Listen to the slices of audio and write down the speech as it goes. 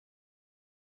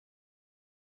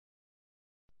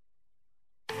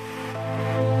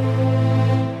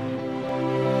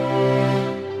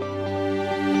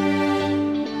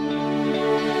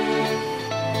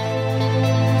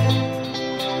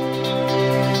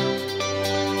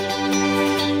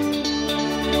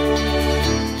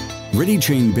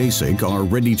Readychain Basic are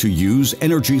ready-to-use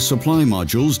energy supply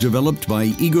modules developed by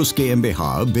igus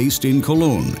GmbH based in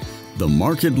Cologne, the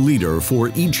market leader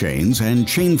for e-chains and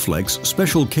chain flex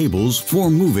special cables for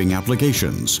moving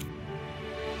applications.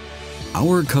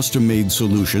 Our custom-made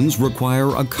solutions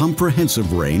require a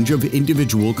comprehensive range of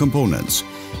individual components.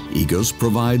 igus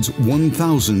provides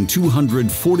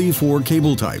 1,244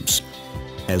 cable types,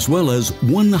 as well as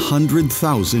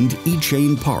 100,000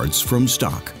 e-chain parts from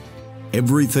stock.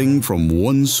 Everything from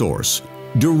one source,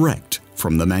 direct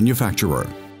from the manufacturer.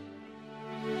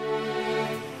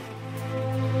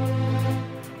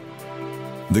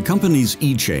 The company's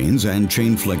e-chains and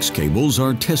chain flex cables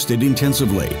are tested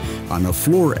intensively on a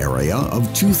floor area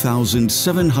of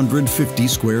 2,750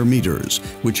 square meters,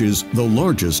 which is the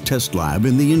largest test lab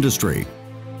in the industry.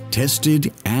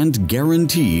 Tested and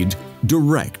guaranteed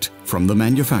direct from the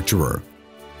manufacturer.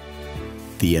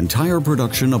 The entire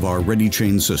production of our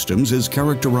Readychain systems is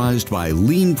characterized by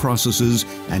lean processes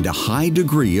and a high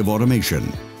degree of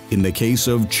automation. In the case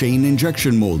of chain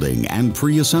injection molding and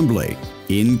pre-assembly,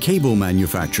 in cable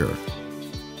manufacture,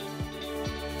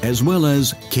 as well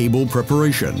as cable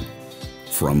preparation.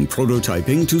 From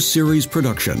prototyping to series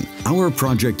production, our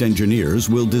project engineers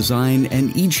will design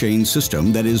an e-chain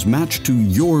system that is matched to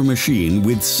your machine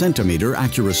with centimeter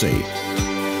accuracy.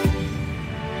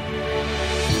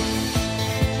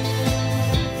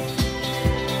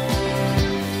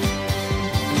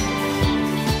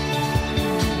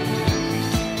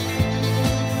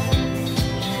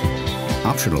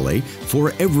 Optionally,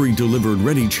 for every delivered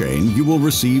Readychain, you will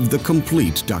receive the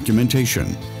complete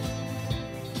documentation.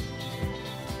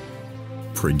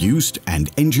 Produced and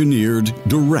engineered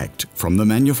direct from the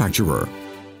manufacturer.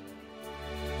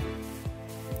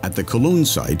 At the Cologne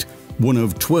site, one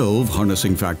of 12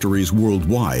 harnessing factories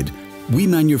worldwide, we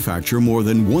manufacture more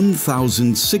than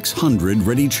 1,600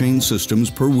 Readychain systems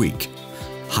per week.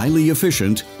 Highly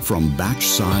efficient from batch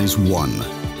size 1.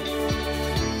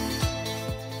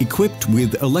 Equipped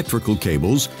with electrical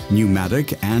cables,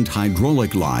 pneumatic and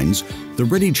hydraulic lines, the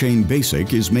Readychain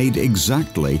Basic is made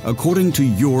exactly according to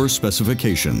your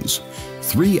specifications.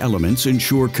 3 elements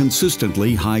ensure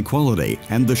consistently high quality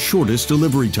and the shortest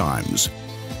delivery times.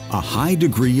 A high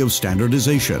degree of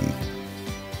standardization,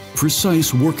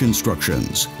 precise work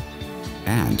instructions,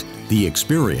 and the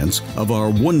experience of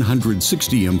our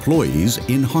 160 employees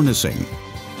in harnessing.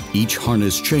 Each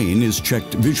harness chain is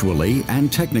checked visually and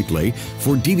technically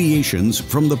for deviations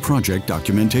from the project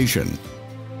documentation.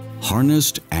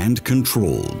 Harnessed and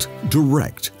controlled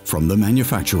direct from the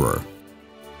manufacturer.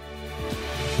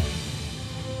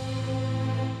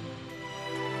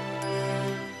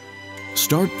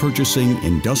 Start purchasing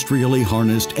industrially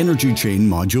harnessed energy chain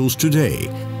modules today,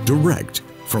 direct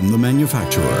from the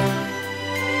manufacturer.